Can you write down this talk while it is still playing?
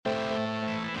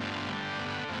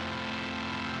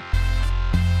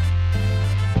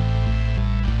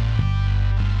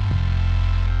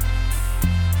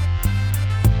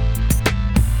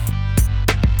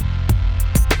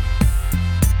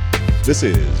This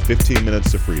is 15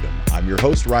 Minutes to Freedom. I'm your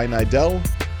host, Ryan Idell,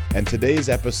 and today's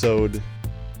episode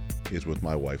is with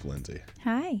my wife, Lindsay.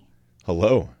 Hi.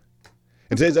 Hello.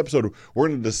 In today's episode, we're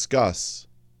going to discuss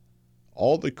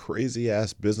all the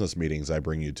crazy-ass business meetings I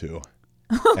bring you to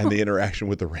and the interaction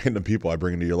with the random people I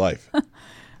bring into your life.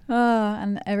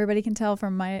 And everybody can tell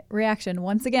from my reaction.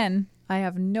 Once again, I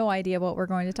have no idea what we're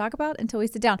going to talk about until we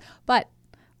sit down. But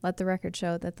let the record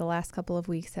show that the last couple of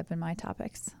weeks have been my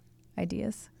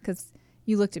ideas. Because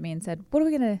you looked at me and said, "What are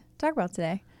we going to talk about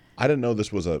today?" I didn't know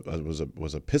this was a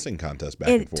pissing contest back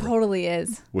and forth. It totally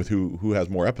is. With who has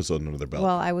more episodes under their belt.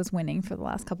 Well, I was winning for the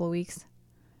last couple of weeks.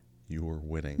 You were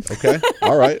winning. Okay.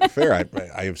 All right. Fair.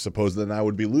 I suppose then I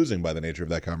would be losing by the nature of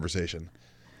that conversation.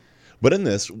 But in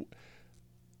this,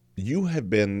 you have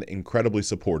been incredibly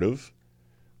supportive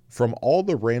from all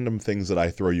the random things that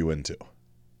I throw you into.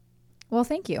 Well,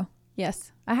 thank you.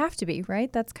 Yes, I have to be,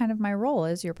 right? That's kind of my role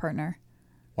as your partner.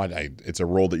 It's a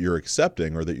role that you're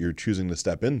accepting or that you're choosing to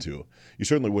step into. You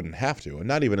certainly wouldn't have to, and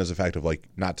not even as a fact of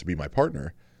not to be my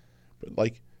partner.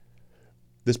 But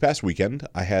this past weekend,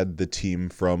 I had the team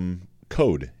from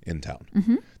Code in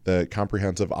town, the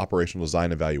Comprehensive Operational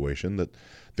Design Evaluation, that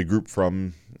the group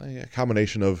from a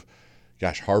combination of,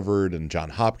 Harvard and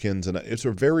Johns Hopkins, and it's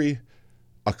a very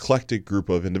eclectic group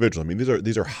of individuals. I mean,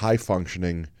 these are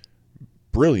high-functioning,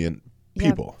 brilliant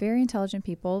people. Yeah, very intelligent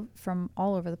people from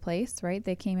all over the place, right?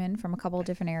 They came in from a couple of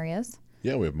different areas.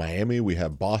 Yeah, we have Miami, we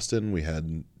have Boston, we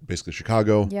had basically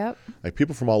Chicago. Yep.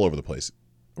 People from all over the place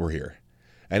were here.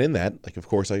 And in that, of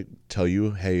course, I tell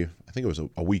you, hey, I think it was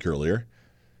a week earlier,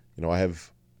 I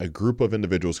have a group of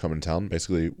individuals come in town,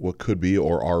 basically what could be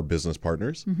or are business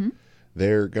partners. Mm-hmm.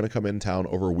 They're going to come in town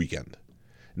over a weekend.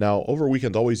 Now, over a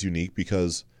weekend is always unique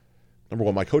because, number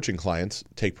one, my coaching clients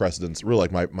take precedence. Really,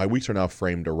 my weeks are now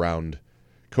framed around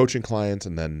coaching clients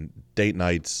and then date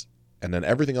nights and then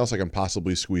everything else I can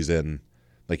possibly squeeze in,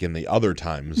 in the other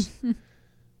times,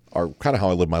 are kind of how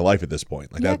I live my life at this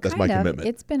point. That's my commitment.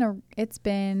 It's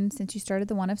been since you started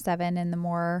the 1 of 7 and the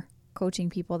more coaching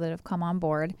people that have come on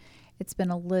board, it's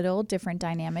been a little different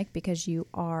dynamic because you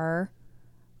are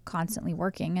constantly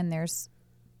working and there's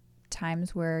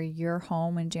times where you're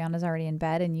home and Gianna's already in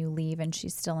bed and you leave and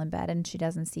she's still in bed and she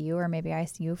doesn't see you, or maybe I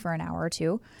see you for an hour or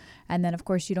two. And then of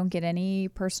course you don't get any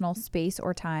personal space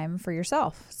or time for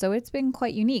yourself. So it's been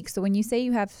quite unique. So when you say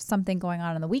you have something going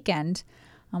on the weekend,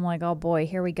 I'm like, oh boy,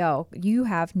 here we go. You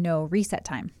have no reset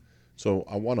time. So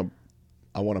I want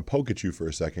to poke at you for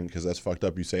a second because that's fucked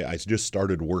up. You say I just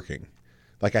started working.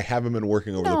 I haven't been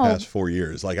working over the past 4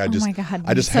 years. I just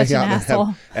hang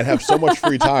out and have so much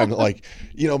free time.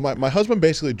 My husband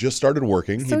basically just started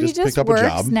working. So he just picked up a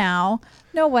job now.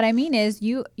 No, what I mean is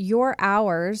your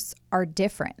hours are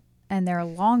different and they're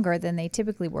longer than they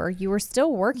typically were. You were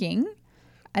still working.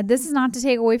 And this is not to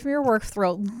take away from your work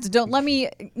throat. Don't let me,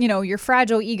 your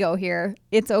fragile ego here.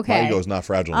 It's okay. My ego is not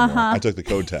fragile anymore. I took the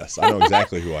code test. I know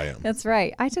exactly who I am. That's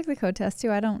right. I took the code test too.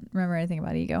 I don't remember anything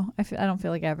about ego. I don't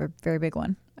feel like I have a very big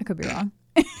one. I could be wrong.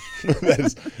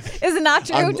 Is it not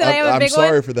true? Did I have a big one? I'm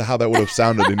sorry for how that would have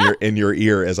sounded in your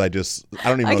ear as I don't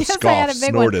even know, scoffed,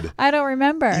 snorted. One. I don't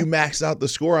remember. You maxed out the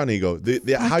score on ego.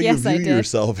 How you view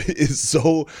yourself is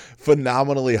so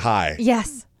phenomenally high.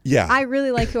 Yes. Yeah. I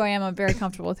really like who I am. I'm very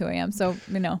comfortable with who I am. So,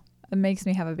 it makes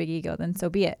me have a big ego, then so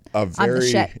be it. I was going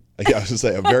to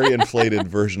say a very inflated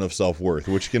version of self-worth,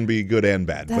 which can be good and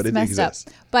bad, but it exists.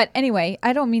 Up. But anyway,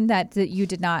 I don't mean that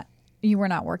you were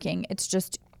not working. It's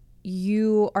just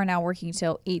you are now working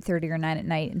till 8:30 or 9 at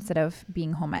night instead of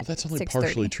being home at 6:30. That's only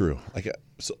partially true.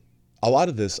 So a lot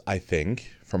of this, I think,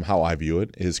 from how I view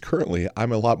it, is currently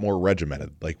I'm a lot more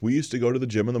regimented. We used to go to the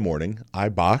gym in the morning. I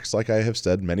box, like I have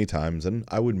said many times, and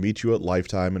I would meet you at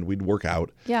Lifetime and we'd work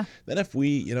out. Yeah. Then if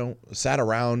we, sat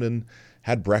around and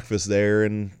had breakfast there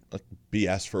and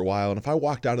BS for a while, and if I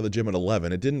walked out of the gym at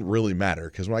 11, it didn't really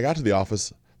matter because when I got to the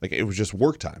office, it was just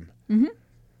work time. Mm-hmm.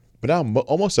 But now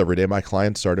almost every day my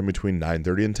clients start in between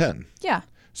 9:30 and 10. Yeah.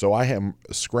 So I am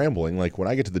scrambling. When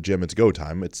I get to the gym, it's go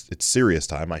time. It's serious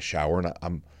time. I shower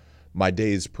and my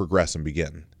days progress and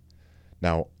begin.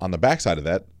 Now, on the backside of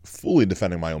that, fully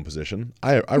defending my own position,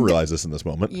 I realize this in this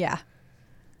moment. Yeah.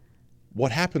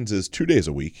 What happens is 2 days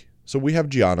a week. So we have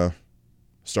Gianna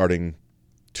starting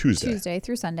Tuesday. Tuesday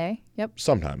through Sunday. Yep.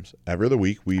 Sometimes. Every other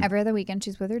week. Every other weekend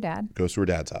she's with her dad. Goes to her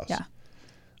dad's house. Yeah.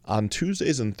 On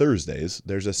Tuesdays and Thursdays,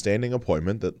 there's a standing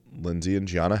appointment that Lindsay and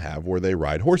Gianna have where they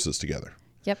ride horses together.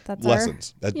 Yep, that's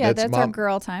lessons. That's our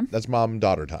girl time. That's mom and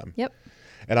daughter time. Yep.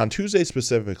 And on Tuesday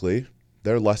specifically,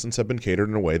 their lessons have been catered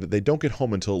in a way that they don't get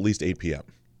home until at least 8 p.m.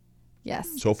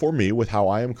 Yes. So for me, with how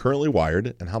I am currently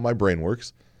wired and how my brain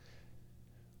works,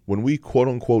 when we quote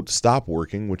unquote stop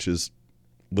working, which is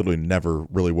literally never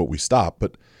really what we stop.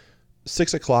 But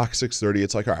 6 o'clock, 6:30,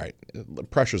 it's like, all right, the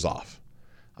pressure's off.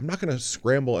 I'm not going to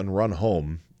scramble and run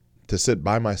home to sit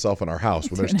by myself in our house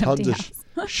when there's tons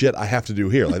of shit I have to do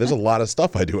here. Like, there's a lot of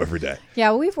stuff I do every day.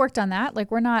 Yeah, well, we've worked on that.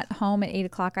 Like, we're not home at 8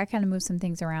 o'clock. I kind of move some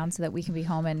things around so that we can be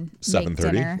home and 7:30, make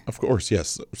dinner. of course,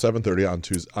 yes. 7:30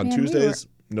 on Tuesdays.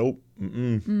 Nope.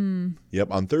 Yep.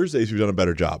 On Thursdays, we've done a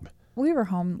better job. We were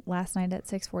home last night at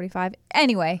 6:45.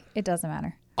 Anyway, it doesn't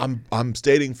matter. I'm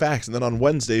stating facts, and then on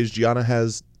Wednesdays, Gianna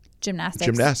has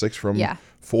Gymnastics from Yeah.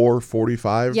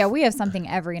 4:45. Yeah, we have something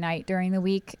every night during the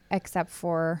week except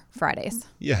for Fridays.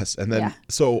 Yes, and then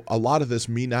so a lot of this,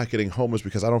 me not getting home, is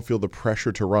because I don't feel the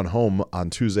pressure to run home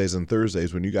on Tuesdays and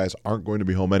Thursdays when you guys aren't going to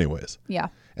be home anyways. Yeah.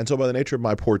 And so by the nature of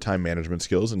my poor time management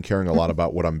skills and caring a lot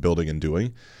about what I'm building and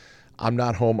doing, I'm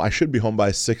not home. I should be home by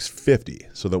 6:50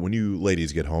 so that when you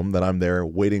ladies get home, that I'm there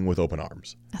waiting with open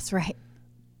arms. That's right.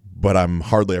 But I'm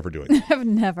hardly ever doing it. I've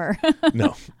never.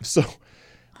 No. So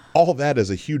all that is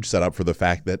a huge setup for the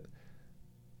fact that,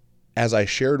 as I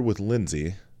shared with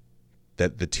Lindsay,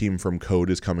 that the team from Code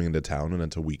is coming into town and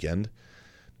it's a weekend,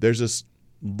 there's this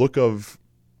look of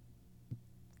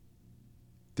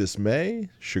dismay,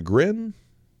 chagrin.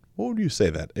 What would you say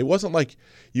that? It wasn't like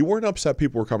you weren't upset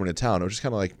people were coming to town. It was just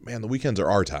kind of like, man, the weekends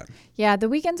are our time. Yeah, the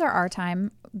weekends are our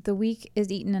time. The week is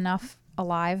eaten enough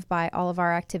alive by all of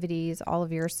our activities, all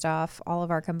of your stuff, all of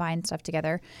our combined stuff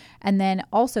together. And then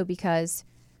also because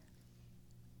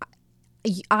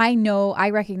I know,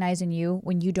 I recognize in you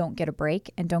when you don't get a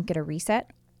break and don't get a reset,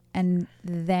 and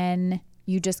then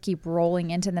you just keep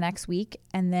rolling into the next week,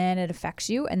 and then it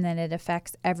affects you, and then it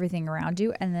affects everything around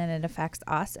you, and then it affects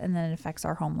us, and then it affects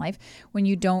our home life when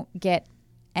you don't get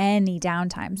any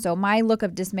downtime. So my look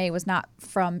of dismay was not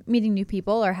from meeting new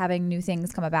people or having new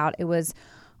things come about. It was,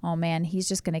 oh man, he's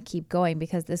just going to keep going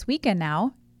because this weekend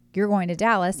now you're going to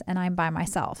Dallas and I'm by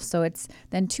myself. So it's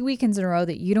then 2 weekends in a row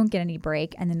that you don't get any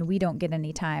break and then we don't get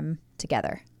any time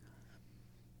together.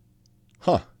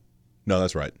 Huh. No,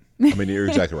 that's right. I mean, you're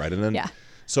exactly right. And then, Yeah.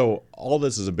 So all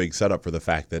this is a big setup for the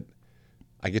fact that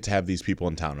I get to have these people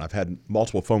in town. I've had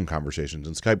multiple phone conversations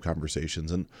and Skype conversations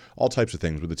and all types of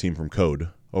things with the team from Code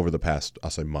over the past, I'll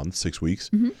say, month, 6 weeks.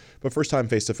 Mm-hmm. But first time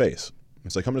face-to-face.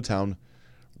 It's like, come to town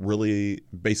really,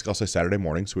 basically, I'll say Saturday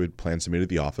morning. So we had plans to meet at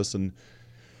the office and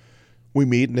we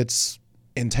meet, and it's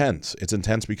intense. It's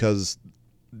intense because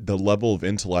the level of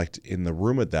intellect in the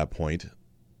room at that point,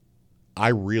 I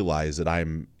realize that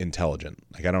I'm intelligent.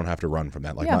 Like, I don't have to run from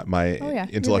that. Like, my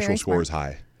intellectual score is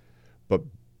high. But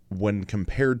when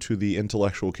compared to the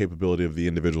intellectual capability of the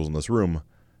individuals in this room,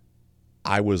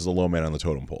 I was the low man on the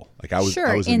totem pole. Like, I was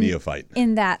a neophyte.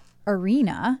 In that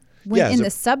arena, the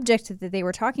subject that they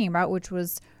were talking about, which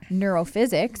was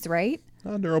neurophysics, right?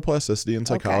 Neuroplasticity and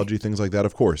psychology, things like that,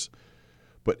 of course.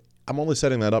 But I'm only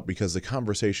setting that up because the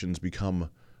conversations become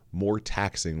more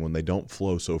taxing when they don't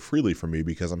flow so freely for me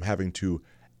because I'm having to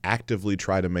actively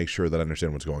try to make sure that I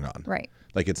understand what's going on. Right.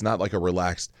 Like, it's not like a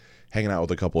relaxed hanging out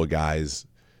with a couple of guys,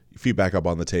 feet back up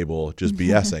on the table, just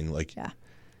BSing. Like,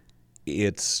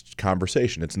 it's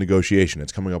conversation, it's negotiation,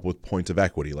 it's coming up with points of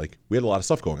equity. Like, we had a lot of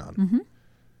stuff going on. Mm-hmm.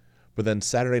 But then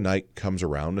Saturday night comes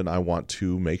around and I want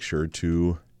to make sure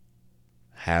to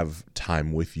have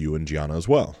time with you and Gianna as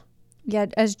well. Yeah,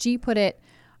 as G put it,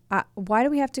 why do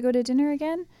we have to go to dinner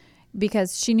again?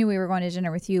 Because she knew we were going to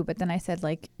dinner with you, but then I said,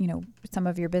 like, you know, some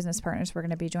of your business partners were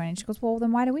going to be joining. She goes, well,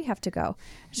 then why do we have to go?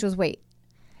 She goes, wait,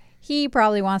 he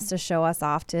probably wants to show us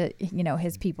off to, you know,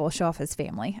 his people, show off his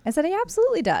family. I said, he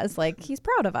absolutely does. Like, he's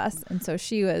proud of us. And so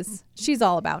she's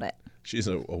all about it. She's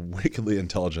a wickedly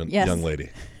intelligent young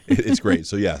lady. It's great.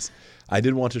 So yes, I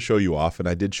did want to show you off, and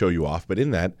I did show you off. But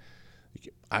in that,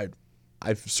 I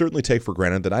certainly take for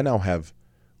granted that I now have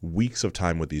weeks of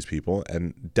time with these people,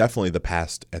 and definitely the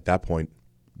past, at that point,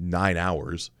 9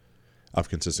 hours of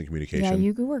consistent communication. Yeah,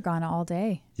 you were gone all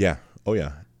day. Yeah. Oh,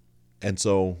 yeah. And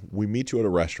so we meet you at a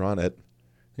restaurant at,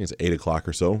 I think it's 8 o'clock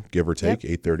or so, give or take,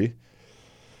 8:30.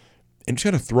 And just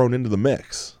kind of thrown into the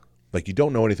mix. Like, you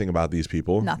don't know anything about these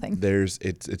people. Nothing.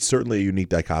 It's certainly a unique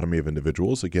dichotomy of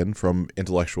individuals, again, from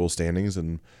intellectual standings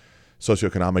and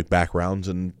socioeconomic backgrounds.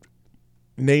 And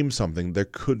name something, there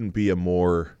couldn't be a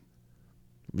more,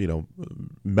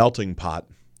 melting pot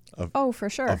of for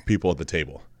sure, of people at the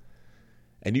table.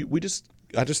 And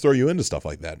I just throw you into stuff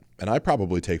like that. And I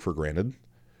probably take for granted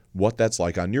what that's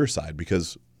like on your side,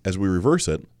 because as we reverse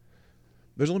it,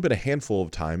 there's only been a handful of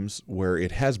times where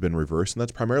it has been reversed, and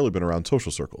that's primarily been around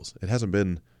social circles. It hasn't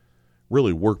been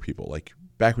really work people. Like,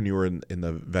 back when you were in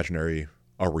the veterinary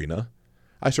arena,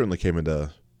 I certainly came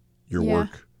into your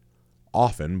work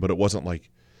often, but it wasn't like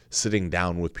sitting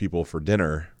down with people for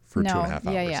dinner for 2.5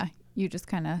 hours. you just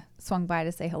kind of swung by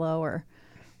to say hello or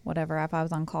whatever. If I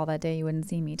was on call that day, you wouldn't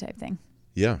see me type thing.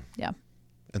 Yeah. Yeah.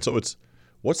 And so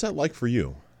what's that like for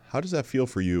you? How does that feel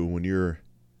for you when you're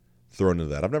thrown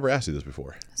into that? I've never asked you this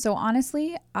before. So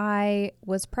honestly, I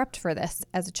was prepped for this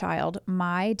as a child.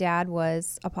 My dad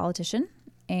was a politician,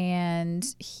 and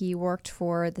he worked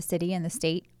for the city and the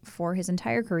state for his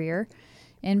entire career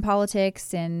in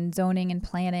politics and zoning and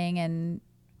planning and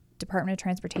Department of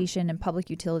Transportation and public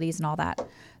utilities and all that.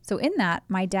 So in that,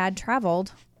 my dad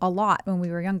traveled a lot when we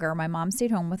were younger. My mom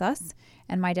stayed home with us,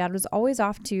 and my dad was always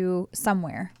off to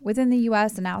somewhere within the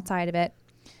U.S. and outside of it.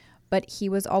 But he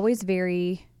was always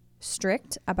very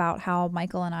strict about how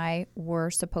Michael and I were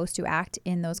supposed to act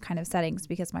in those kind of settings,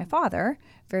 because my father,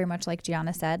 very much like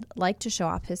Gianna said, liked to show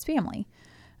off his family.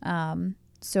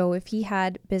 So if he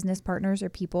had business partners or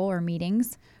people or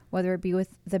meetings, whether it be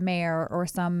with the mayor or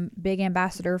some big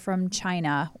ambassador from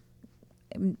China,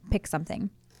 pick something,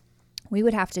 we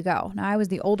would have to go. Now, I was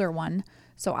the older one,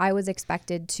 so I was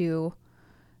expected to,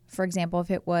 for example,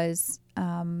 if it was,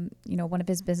 one of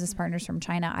his business partners from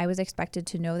China, I was expected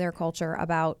to know their culture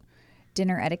about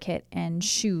dinner etiquette and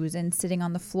shoes and sitting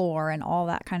on the floor and all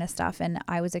that kind of stuff. And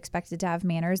I was expected to have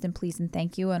manners and please and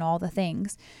thank you and all the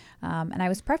things. And I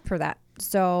was prepped for that.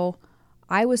 So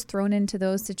I was thrown into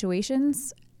those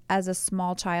situations as a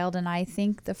small child. And I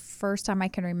think the first time I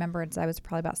can remember it, I was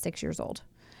probably about 6 years old.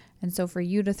 And so for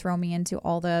you to throw me into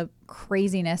all the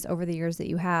craziness over the years that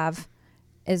you have,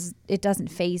 it doesn't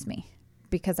faze me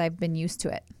because I've been used to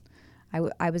it.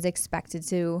 I was expected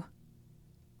to,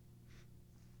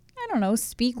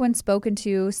 speak when spoken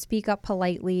to, speak up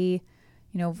politely,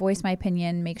 voice my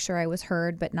opinion, make sure I was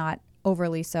heard, but not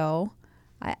overly so.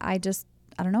 I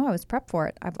don't know. I was prepped for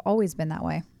it. I've always been that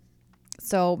way.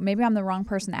 So maybe I'm the wrong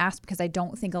person to ask because I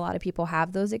don't think a lot of people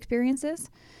have those experiences.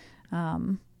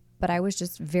 But I was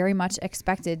just very much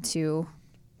expected to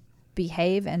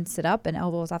behave and sit up and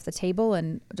elbows off the table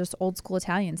and just old school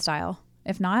Italian style.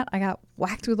 If not, I got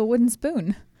whacked with a wooden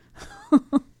spoon.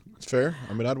 It's fair.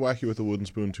 I mean, I'd whack you with a wooden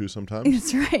spoon too sometimes.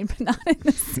 That's right, but not in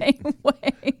the same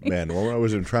way. Man, well, I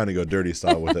wasn't trying to go dirty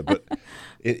style with it. But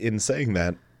in saying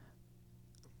that,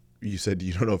 you said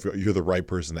you don't know if you're the right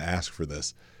person to ask for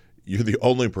this. You're the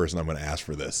only person I'm going to ask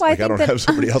for this. Well, I don't have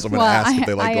somebody else I'm going to ask if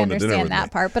they like going to dinner with me. I understand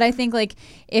that part, but I think like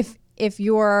if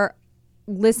you're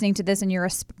listening to this and you're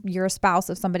a spouse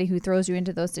of somebody who throws you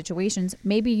into those situations,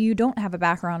 maybe you don't have a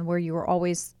background where you were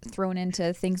always thrown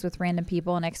into things with random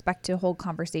people and expect to hold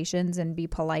conversations and be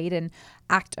polite and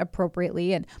act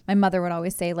appropriately. And my mother would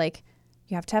always say, like,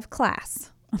 you have to have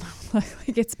class.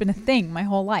 Like it's been a thing my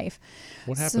whole life.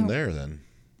 What happened there then?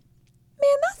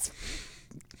 Man, that's...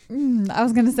 I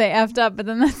was going to say effed up, but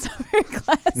then that's not very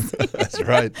classy. That's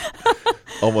right.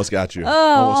 Almost got you. Oh,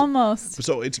 almost.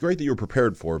 So it's great that you were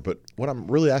prepared for it, but what I'm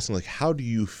really asking, like, how do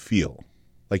you feel?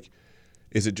 Like,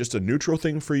 is it just a neutral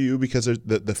thing for you? Because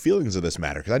the feelings of this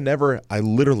matter. Because I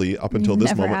literally, up until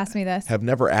this moment, asked me this. Have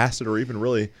never asked it, or even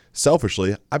really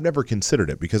selfishly, I've never considered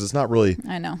it because it's not really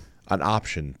an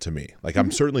option to me. Like,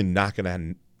 I'm certainly not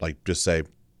going to, like, just say,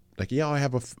 like, yeah, I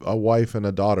have a wife and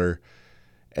a daughter,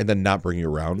 and then not bring you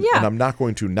around. Yeah. And I'm not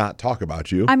going to not talk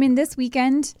about you. I mean, this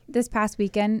past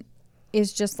weekend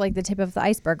is just like the tip of the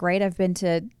iceberg, right? I've been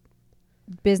to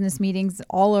business meetings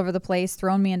all over the place,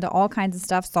 thrown me into all kinds of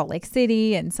stuff, Salt Lake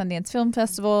City and Sundance Film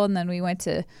Festival. And then we went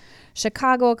to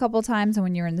Chicago a couple of times. And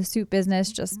when you're in the suit business,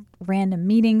 just random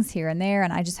meetings here and there.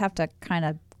 And I just have to kind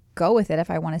of go with it if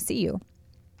I want to see you.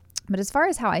 But as far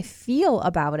as how I feel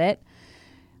about it,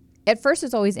 at first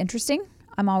it's always interesting.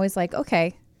 I'm always like,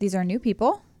 okay, these are new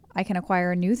people. I can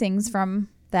acquire new things from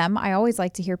them. I always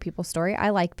like to hear people's story.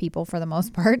 I like people for the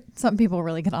most part. Some people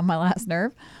really get on my last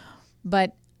nerve.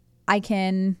 But I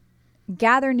can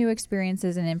gather new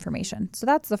experiences and information. So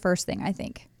that's the first thing, I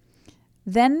think.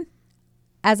 Then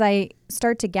as I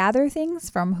start to gather things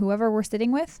from whoever we're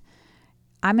sitting with,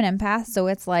 I'm an empath. So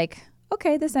it's like,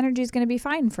 okay, this energy is going to be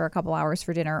fine for a couple hours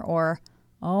for dinner. Or,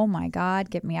 oh my God,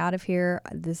 get me out of here.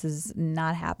 This is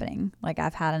not happening. Like,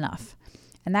 I've had enough.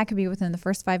 And that could be within the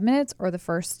first 5 minutes or the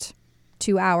first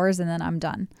 2 hours, and then I'm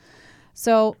done.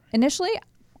 So initially,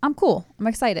 I'm cool. I'm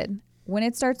excited. When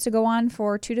it starts to go on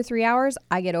for 2 to 3 hours,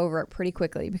 I get over it pretty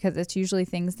quickly because it's usually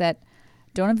things that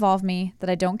don't involve me,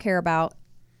 that I don't care about.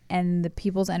 And the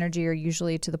people's energy are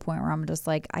usually to the point where I'm just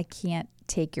like, I can't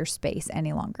take your space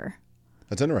any longer.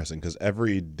 That's interesting because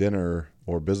every dinner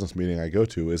or business meeting I go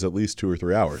to is at least 2 or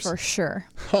 3 hours. For sure.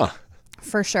 Huh.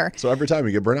 For sure. So every time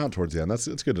you get burnt out towards the end,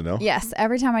 it's good to know. Yes,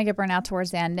 every time I get burnt out towards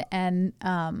the end. And,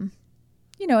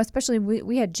 especially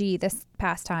we had G this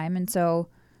past time. And so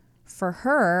for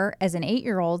her, as an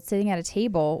 8-year-old sitting at a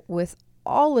table with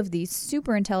all of these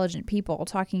super intelligent people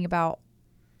talking about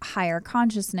higher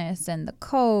consciousness and the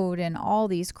code and all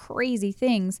these crazy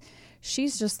things.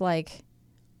 She's just like,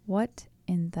 what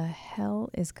in the hell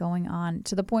is going on?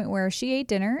 To the point where she ate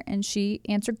dinner and she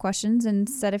answered questions and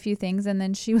said a few things, and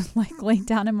then she was like laid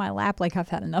down in my lap like, I've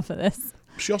had enough of this.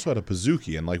 She also had a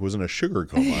Pizookie and was in a sugar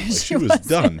coma. She was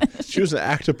done. She was an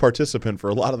active participant for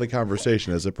a lot of the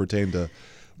conversation as it pertained to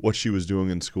what she was doing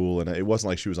in school, and it wasn't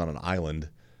like she was on an island.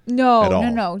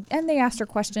 No. And they asked her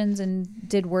questions and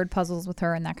did word puzzles with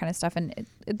her and that kind of stuff. And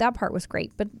that part was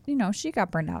great. But, she got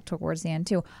burned out towards the end,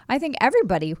 too. I think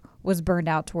everybody was burned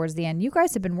out towards the end. You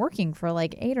guys have been working for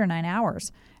 8 or 9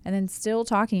 hours and then still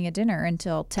talking at dinner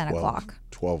until 10 o'clock.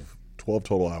 12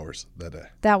 total hours that day.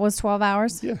 That was 12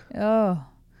 hours? Yeah. Oh.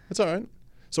 That's all right.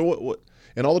 So what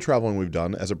in all the traveling we've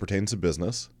done as it pertains to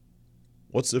business,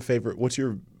 what's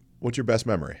your best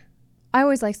memory? I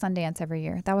always like Sundance every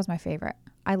year. That was my favorite.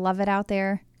 I love it out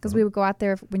there because we would go out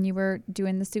there when you were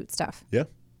doing the suit stuff. Yeah.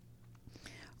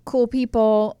 Cool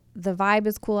people. The vibe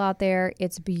is cool out there.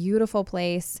 It's a beautiful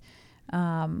place.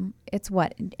 It's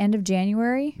end of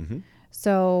January. Mm-hmm.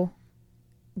 So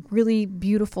really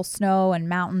beautiful snow and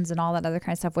mountains and all that other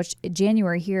kind of stuff, which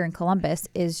January here in Columbus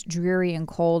is dreary and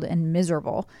cold and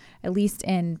miserable. At least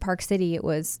in Park City, it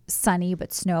was sunny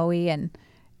but snowy, and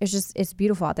it's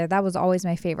beautiful out there. That was always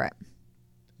my favorite.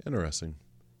 Interesting.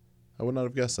 I would not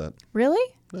have guessed that.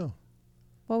 Really? No.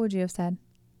 What would you have said?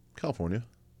 California.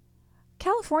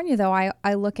 California, though,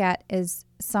 I look at as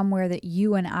somewhere that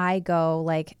you and I go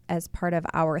as part of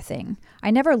our thing.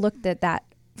 I never looked at that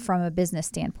from a business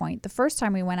standpoint. The first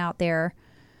time we went out there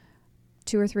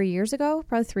 2 or 3 years ago,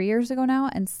 probably 3 years ago now,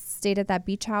 and stayed at that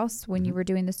beach house when you were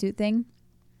doing the suit thing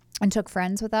and took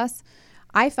friends with us,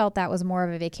 I felt that was more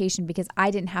of a vacation because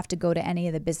I didn't have to go to any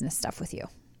of the business stuff with you.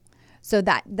 So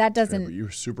that doesn't. Trevor, you were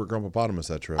super grumpopotamus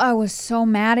that trip. I was so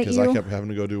mad at you because I kept having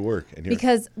to go do work, and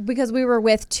because we were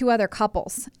with 2 other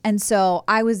couples, and so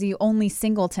I was the only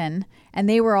singleton, and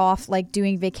they were off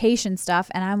doing vacation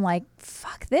stuff, and I'm like,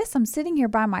 fuck this! I'm sitting here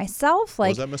by myself.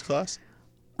 Was that Miss Class?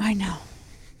 I know,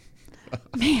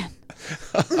 man.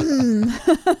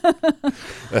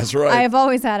 That's right. I have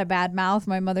always had a bad mouth.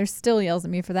 My mother still yells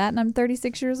at me for that, and I'm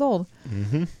 36 years old.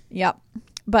 Mm-hmm. Yep,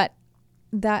 but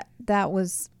that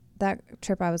was. That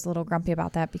trip, I was a little grumpy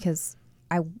about that because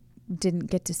I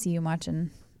didn't get to see you much, and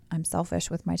I'm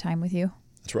selfish with my time with you.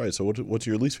 That's right. So what's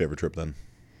your least favorite trip then?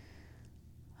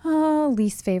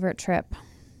 Least favorite trip.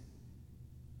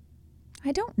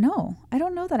 I don't know. I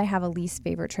don't know that I have a least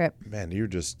favorite trip. Man, you're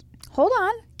just... Hold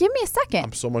on. Give me a second.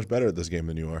 I'm so much better at this game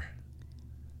than you are.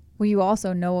 Well, you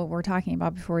also know what we're talking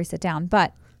about before we sit down.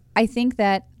 But I think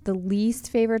that the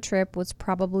least favorite trip was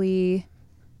probably...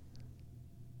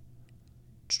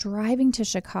 driving to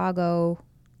Chicago.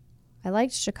 I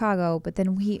liked Chicago, but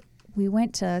then we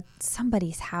went to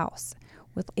somebody's house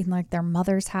in their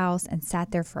mother's house and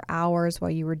sat there for hours while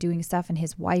you were doing stuff, and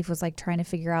his wife was trying to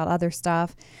figure out other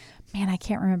stuff. Man, I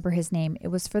can't remember his name. It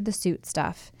was for the suit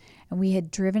stuff, and we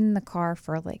had driven in the car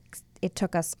for it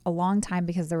took us a long time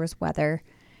because there was weather,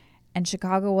 and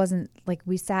Chicago wasn't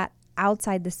we sat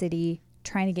outside the city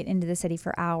trying to get into the city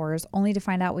for hours, only to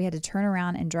find out we had to turn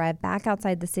around and drive back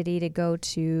outside the city to go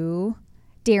to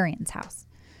Darian's house.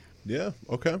 Yeah,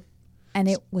 okay. And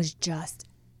it was just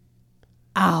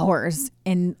hours,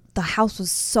 and the house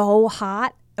was so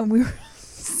hot, and we were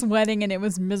sweating, and it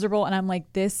was miserable, and I'm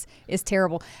like, this is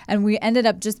terrible. And we ended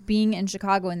up just being in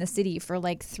Chicago in the city for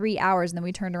 3 hours, and then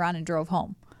we turned around and drove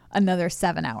home another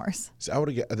 7 hours. So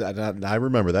I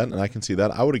remember that, and I can see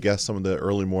that. I would have guessed some of the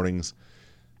early mornings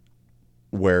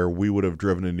where we would have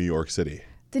driven to New York City.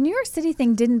 The New York City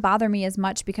thing didn't bother me as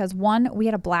much because 1, we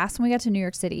had a blast when we got to New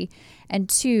York City, and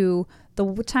 2,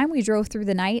 the time we drove through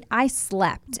the night, I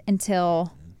slept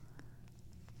until,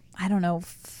 I don't know,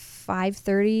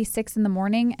 5:30, 6 in the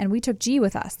morning, and we took G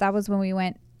with us. That was when we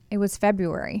went. It was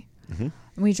February. Mm-hmm.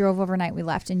 And we drove overnight. We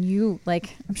left, and you,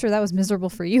 I'm sure that was miserable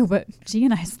for you, but G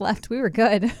and I slept. We were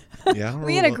good. Yeah,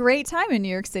 we had a great time in New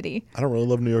York City. I don't really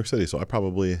love New York City, so I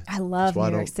love New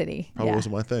York City. Probably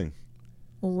wasn't my thing.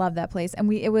 Love that place.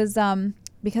 And it was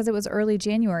because it was early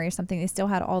January or something, they still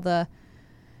had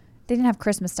they didn't have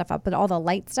Christmas stuff up, but all the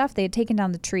light stuff, they had taken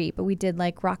down the tree. But we did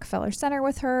Rockefeller Center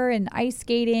with her, and ice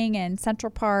skating, and Central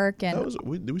Park. And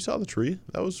we saw the tree.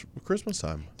 That was Christmas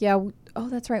time. Yeah. Oh,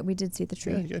 that's right. We did see the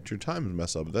tree. Yeah, your time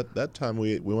messed up. That time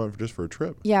we went just for a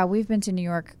trip. Yeah, we've been to New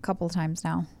York a couple of times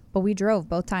now, but we drove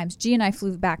both times. G and I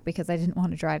flew back because I didn't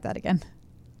want to drive that again.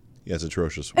 Yeah, it's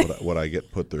atrocious what I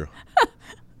get put through.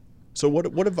 So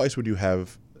what advice would you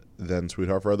have then,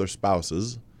 sweetheart, for other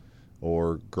spouses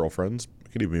or girlfriends?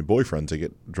 It could even be boyfriends to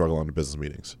get drug along to business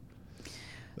meetings.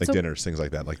 Like dinners, things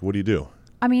like that. Like, what do you do?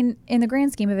 I mean, in the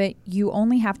grand scheme of it, you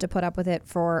only have to put up with it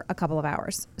for a couple of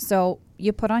hours. So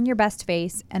you put on your best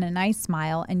face and a nice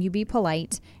smile and you be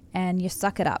polite and you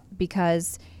suck it up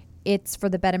because it's for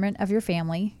the betterment of your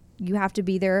family. You have to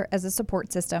be there as a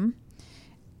support system.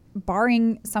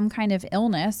 Barring some kind of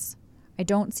illness, I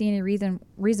don't see any reason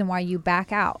why you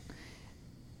back out.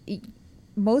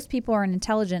 Most people are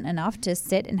intelligent enough to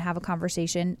sit and have a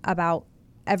conversation about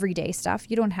everyday stuff.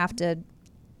 You don't have to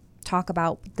talk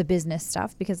about the business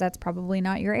stuff because that's probably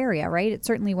not your area, right? It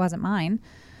certainly wasn't mine.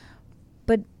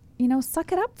 But,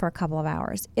 suck it up for a couple of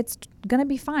hours. It's going to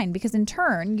be fine because in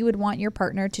turn, you would want your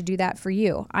partner to do that for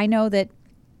you. I know that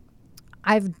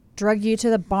I've drug you to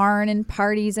the barn and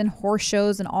parties and horse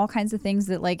shows and all kinds of things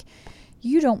that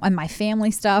you don't, and my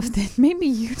family stuff that maybe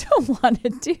you don't want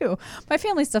to do. My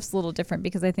family stuff's a little different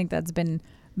because I think that's been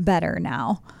better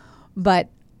now. But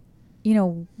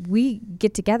we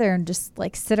get together and just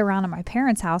sit around at my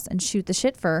parents' house and shoot the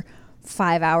shit for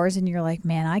 5 hours, and you're like,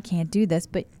 man, I can't do this.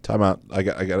 But time out. I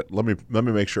got. Let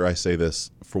me make sure I say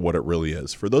this for what it really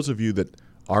is. For those of you that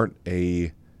aren't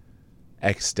a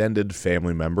extended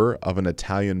family member of an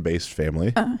Italian-based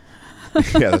family, yeah,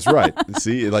 that's right.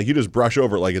 See, you just brush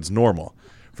over it like it's normal.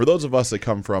 For those of us that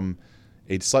come from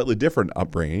a slightly different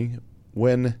upbringing,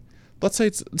 when let's say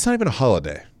it's not even a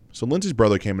holiday. So Lindsay's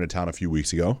brother came into town a few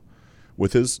weeks ago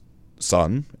with his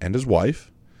son and his wife,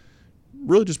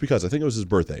 really just because I think it was his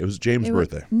birthday. It was James'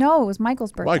 birthday. No, it was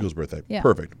Michael's birthday. Michael's birthday. Yeah.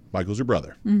 Perfect. Michael's your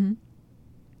brother. Mm-hmm.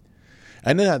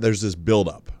 And then there's this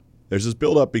buildup. There's this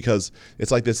buildup because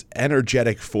it's like this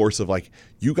energetic force of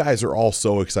you guys are all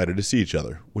so excited to see each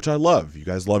other, which I love. You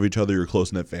guys love each other. You're a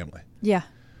close-knit family. Yeah.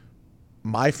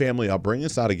 My family upbringing,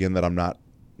 it's not again that I'm not,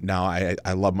 now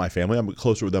I love my family. I'm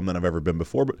closer with them than I've ever been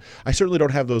before, but I certainly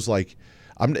don't have those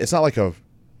it's not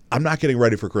I'm not getting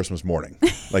ready for Christmas morning.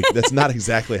 That's not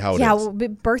exactly how it is. Yeah, well,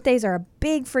 birthdays are a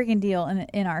big freaking deal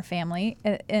in our family,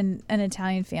 in an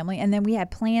Italian family. And then we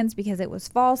had plans because it was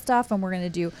fall stuff, and we're going to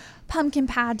do pumpkin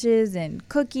patches and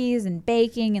cookies and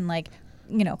baking and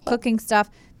cooking stuff.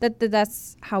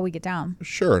 That's how we get down.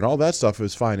 Sure, and all that stuff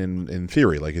is fine in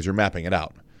theory, as you're mapping it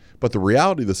out. But the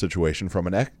reality of the situation from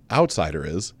an outsider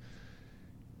is,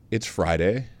 it's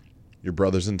Friday, your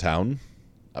brother's in town.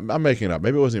 I'm making it up.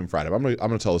 Maybe it wasn't even Friday. But I'm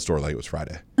gonna tell the story like it was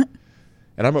Friday,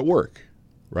 and I'm at work,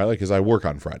 right? Because I work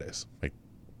on Fridays,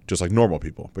 just like normal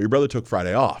people. But your brother took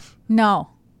Friday off. No,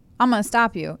 I'm gonna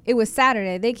stop you. It was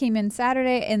Saturday. They came in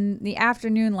Saturday in the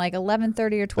afternoon,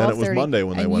 11:30 or 12:30. Then it was Monday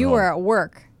when they went home. You were at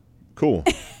work. Cool,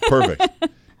 perfect.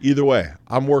 Either way,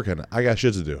 I'm working. I got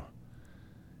shit to do.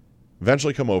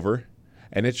 Eventually, come over,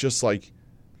 and it's just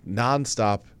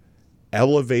nonstop.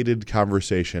 Elevated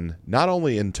conversation, not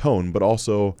only in tone, but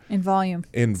also in volume,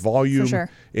 for sure.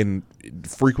 In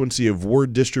frequency of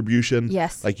word distribution.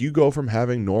 Yes. You go from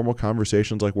having normal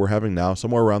conversations like we're having now,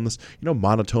 somewhere around this,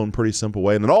 monotone, pretty simple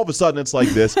way. And then all of a sudden it's like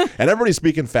this, and everybody's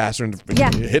speaking faster and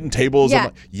hitting tables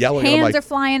and yelling. Hands are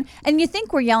flying. And you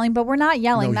think we're yelling, but we're not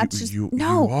yelling. No, you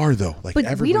are though.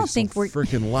 But we don't think we're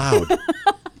freaking loud.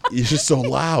 It's just so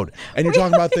loud, and you're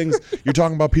talking about things. You're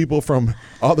talking about people from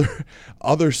other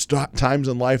times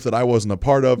in life that I wasn't a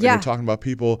part of. Yeah. And you're talking about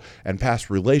people and past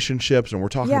relationships, and we're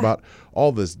talking about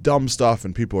all this dumb stuff.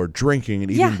 And people are drinking and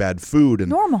eating bad food and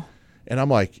normal. And I'm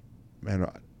like,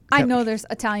 man, I know there's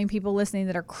Italian people listening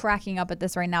that are cracking up at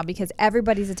this right now because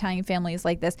everybody's Italian family is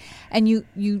like this, and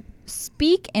you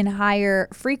speak in higher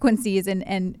frequencies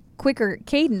and quicker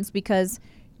cadence because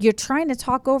you're trying to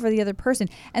talk over the other person.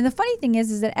 And the funny thing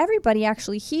is that everybody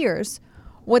actually hears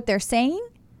what they're saying,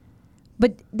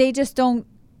 but they just don't,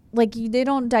 they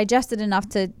don't digest it enough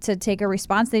to take a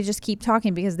response. They just keep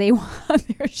talking because they want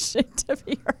their shit to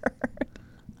be heard.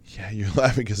 Yeah, you're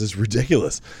laughing because it's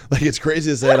ridiculous. It's crazy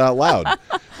to say it out loud.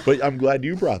 But I'm glad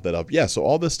you brought that up. Yeah, so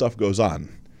all this stuff goes on.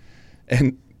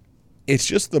 And it's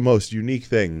just the most unique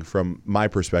thing from my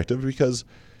perspective because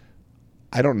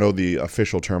I don't know the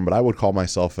official term, but I would call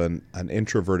myself an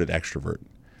introverted extrovert.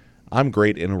 I'm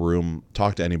great in a room,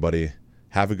 talk to anybody,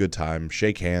 have a good time,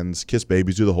 shake hands, kiss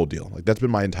babies, do the whole deal. That's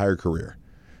been my entire career.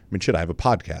 I mean, shit, I have a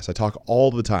podcast. I talk all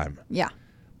the time. Yeah.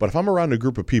 But if I'm around a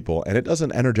group of people and it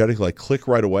doesn't energetically click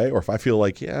right away, or if I feel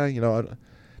not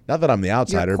that I'm the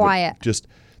outsider, you're quiet. But just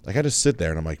I just sit there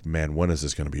and I'm like, man, when is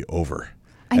this going to be over?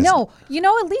 I know.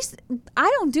 At least I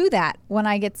don't do that when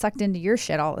I get sucked into your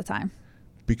shit all the time.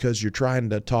 Because you're trying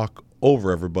to talk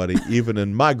over everybody, even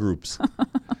in my groups.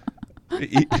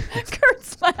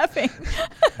 Kurt's laughing.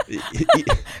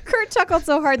 Kurt chuckled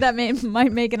so hard that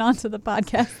might make it onto the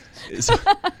podcast.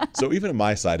 So even on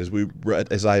my side,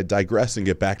 as I digress and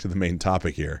get back to the main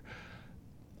topic here,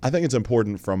 I think it's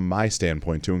important from my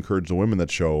standpoint to encourage the women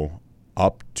that show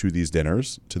up to these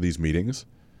dinners, to these meetings,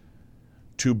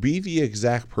 to be the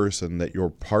exact person that your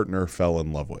partner fell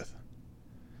in love with.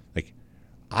 Like,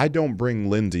 I don't bring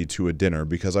Lindsay to a dinner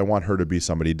because I want her to be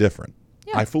somebody different.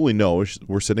 Yeah. I fully know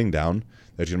we're sitting down.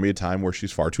 There's going to be a time where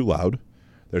she's far too loud.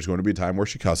 There's going to be a time where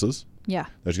she cusses. Yeah.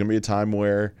 There's going to be a time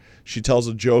where she tells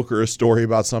a joke or a story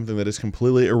about something that is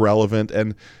completely irrelevant,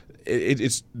 and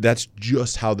that's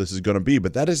just how this is going to be.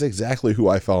 But that is exactly who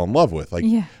I fell in love with. Like,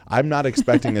 Yeah. I'm not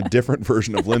expecting a different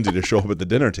version of Lindsay to show up at the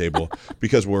dinner table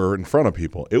because we're in front of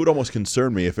people. It would almost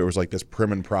concern me if it was like this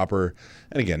prim and proper.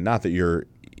 And again, not that you're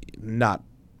not,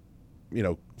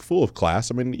 full of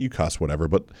class. I mean, you cuss, whatever,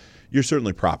 but you're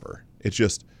certainly proper. It's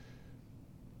just,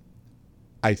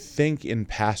 I think in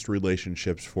past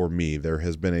relationships for me, there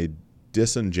has been a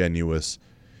disingenuous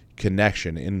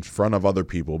connection in front of other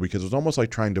people because it was almost like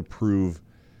trying to prove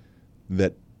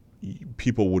that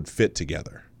people would fit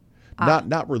together.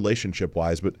 Not relationship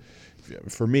wise, but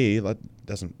for me,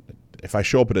 if I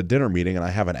show up at a dinner meeting and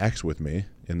I have an ex with me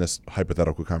in this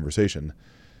hypothetical conversation,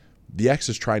 the ex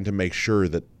is trying to make sure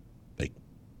that like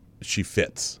she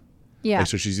fits. Yeah. Like,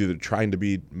 so she's either trying to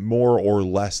be more or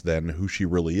less than who she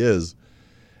really is.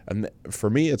 And for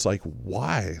me, it's like,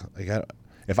 why? Like,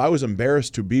 if I was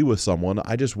embarrassed to be with someone,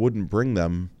 I just wouldn't bring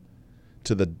them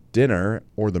to the dinner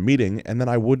or the meeting, and then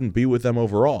I wouldn't be with them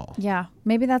overall. Yeah.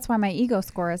 Maybe that's why my ego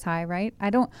score is high, right? I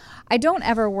don't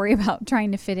ever worry about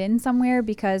trying to fit in somewhere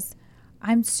because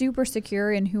I'm super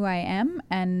secure in who I am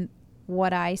and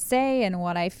what I say and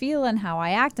what I feel and how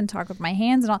I act and talk with my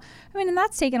hands and all. I mean, and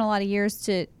that's taken a lot of years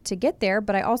to get there,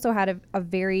 but I also had a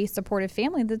very supportive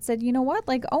family that said, you know what,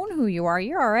 like, own who you are.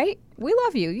 You're all right. We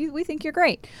love you. We think you're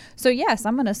great. So yes,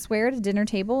 I'm going to swear at a dinner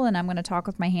table and I'm going to talk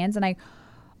with my hands, and I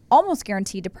almost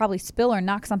guaranteed to probably spill or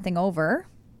knock something over.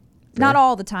 Fair. Not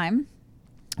all the time,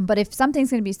 but if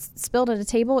something's going to be spilled at a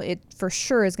table, it for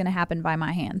sure is going to happen by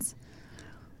my hands.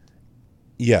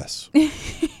 Yes.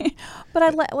 But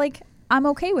I'm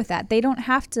okay with that. They don't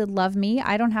have to love me.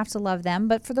 I don't have to love them.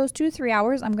 But for those 2-3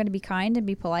 hours, I'm going to be kind and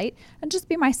be polite and just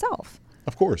be myself.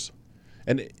 Of course.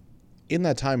 And in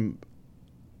that time,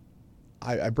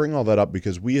 I bring all that up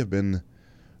because we have been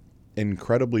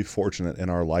incredibly fortunate in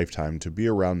our lifetime to be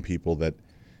around people that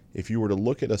if you were to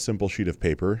look at a simple sheet of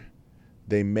paper,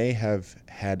 they may have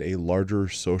had a larger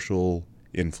social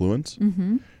influence.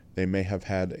 Mm-hmm. They may have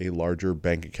had a larger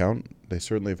bank account. They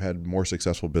certainly have had more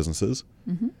successful businesses.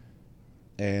 Mm-hmm.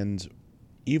 And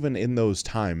even in those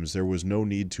times, there was no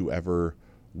need to ever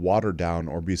water down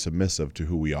or be submissive to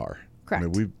who we are. Correct. I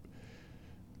mean,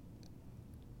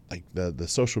 like the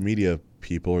social media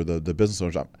people or the business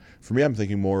owners, for me, I'm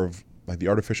thinking more of like the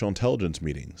artificial intelligence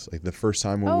meetings. Like the first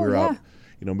time when we were out,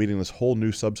 meeting this whole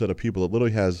new subset of people that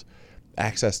literally has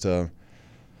access to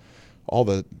all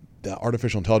the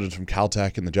artificial intelligence from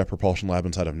Caltech and the Jet Propulsion Lab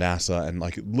inside of NASA, and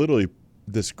like literally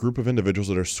this group of individuals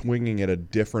that are swinging at a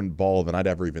different ball than I'd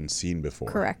ever even seen before.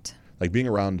 Correct. Like being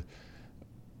around,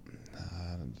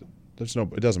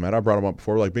 it doesn't matter. I brought them up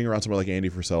before. Like being around somebody like Andy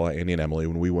Frisella, Andy and Emily,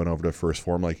 when we went over to First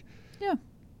Form, like, yeah,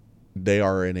 they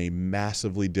are in a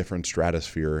massively different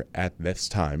stratosphere at this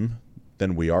time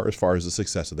than we are as far as the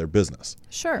success of their business.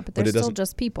 Sure, but they're still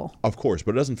just people. Of course,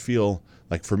 but it doesn't feel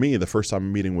like, for me, the first time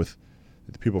I'm meeting with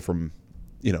the people from,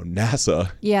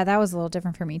 NASA. Yeah, that was a little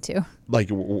different for me too. Like,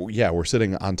 yeah, we're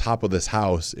sitting on top of this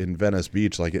house in Venice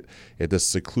Beach, like at this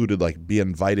secluded, like, be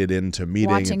invited into meeting.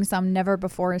 Watching some never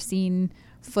before seen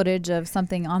footage of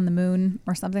something on the moon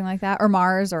or something like that, or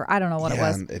Mars, or I don't know what it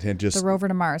was. And it had just the rover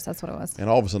to Mars, that's what it was. And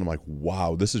all of a sudden I'm like,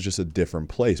 wow, this is just a different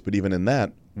place. But even in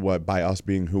that, by us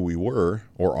being who we were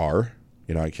or are,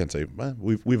 I can't say,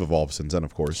 we've evolved since then,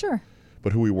 of course. Sure.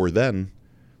 But who we were then,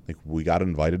 like, we got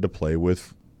invited to play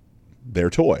with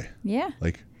their toy. Yeah.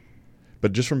 Like,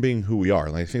 but just from being who we are.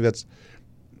 And I think that's,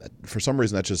 for some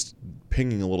reason, that's just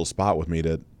pinging a little spot with me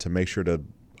to make sure to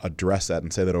address that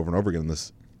and say that over and over again in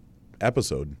this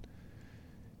episode.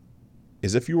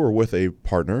 Is if you were with a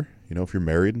partner, if you're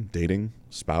married, dating,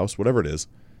 spouse, whatever it is,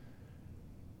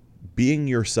 being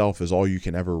yourself is all you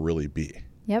can ever really be.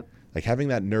 Yep. Like having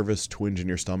that nervous twinge in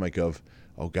your stomach of,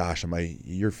 oh gosh,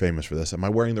 you're famous for this. Am I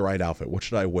wearing the right outfit? What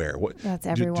should I wear? That's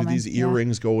every woman. Do these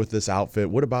earrings go with this outfit?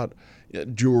 What about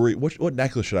jewelry? What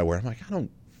necklace should I wear? I'm like, I don't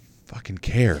fucking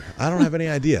care. I don't have any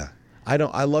idea. I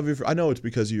love you. I know it's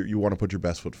because you want to put your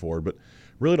best foot forward, but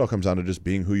really it all comes down to just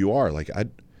being who you are. Like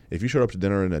if you showed up to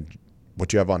dinner in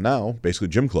what you have on now, basically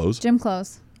gym clothes. Gym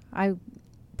clothes. I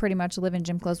pretty much live in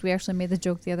gym clothes. We actually made the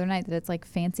joke the other night that it's like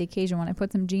fancy occasion when I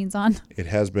put some jeans on. It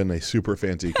has been a super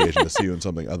fancy occasion to see you in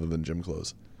something other than gym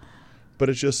clothes. But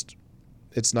it's just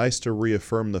it's nice to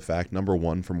reaffirm the fact, number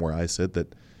one, from where I sit,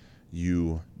 that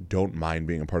you don't mind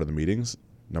being a part of the meetings.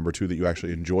 Number two, that you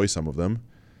actually enjoy some of them.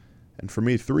 And for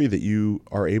me, three, that you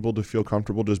are able to feel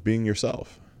comfortable just being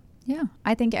yourself. Yeah.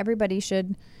 I think everybody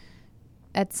should,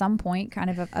 at some point, kind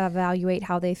of evaluate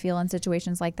how they feel in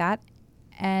situations like that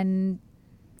and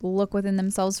look within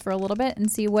themselves for a little bit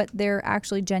and see what they're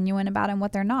actually genuine about and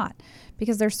what they're not.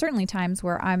 Because there's certainly times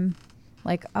where I'm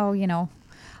like, oh,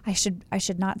 I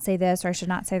should not say this or I should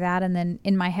not say that. And then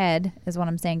in my head is what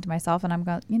I'm saying to myself. And I'm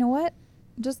going, you know what?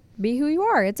 Just be who you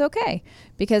are. It's okay.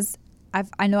 Because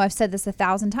I know I've said this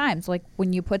 1,000 times. Like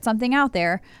when you put something out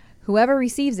there, whoever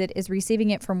receives it is receiving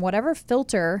it from whatever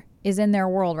filter is in their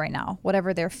world right now,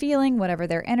 whatever they're feeling, whatever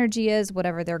their energy is,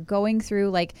 whatever they're going through,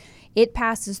 like it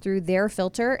passes through their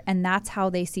filter and that's how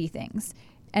they see things.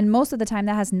 And most of the time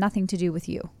that has nothing to do with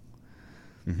you.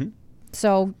 Mm-hmm.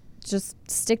 So just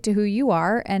stick to who you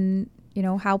are, and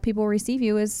how people receive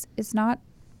you is not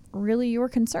really your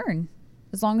concern.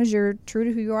 As long as you're true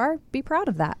to who you are, be proud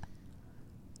of that.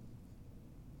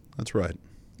 That's right.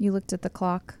 You looked at the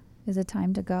clock. Is it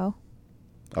time to go?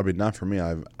 I mean, not for me. I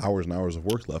have hours and hours of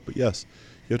work left, but yes,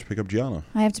 you have to pick up Gianna.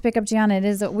 I have to pick up Gianna.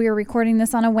 We are recording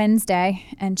this on a Wednesday,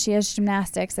 and she has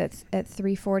gymnastics at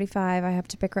 3:45. I have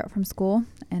to pick her up from school,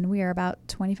 and we are about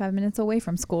 25 minutes away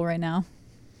from school right now.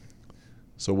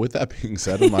 So with that being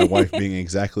said, and my wife being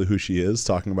exactly who she is,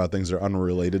 talking about things that are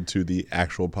unrelated to the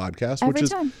actual podcast, which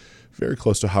is very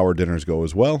close to how our dinners go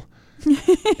as well.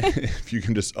 If you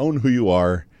can just own who you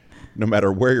are, no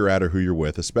matter where you're at or who you're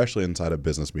with, especially inside of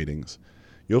business meetings,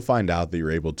 you'll find out that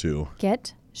you're able to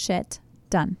get shit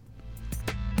done.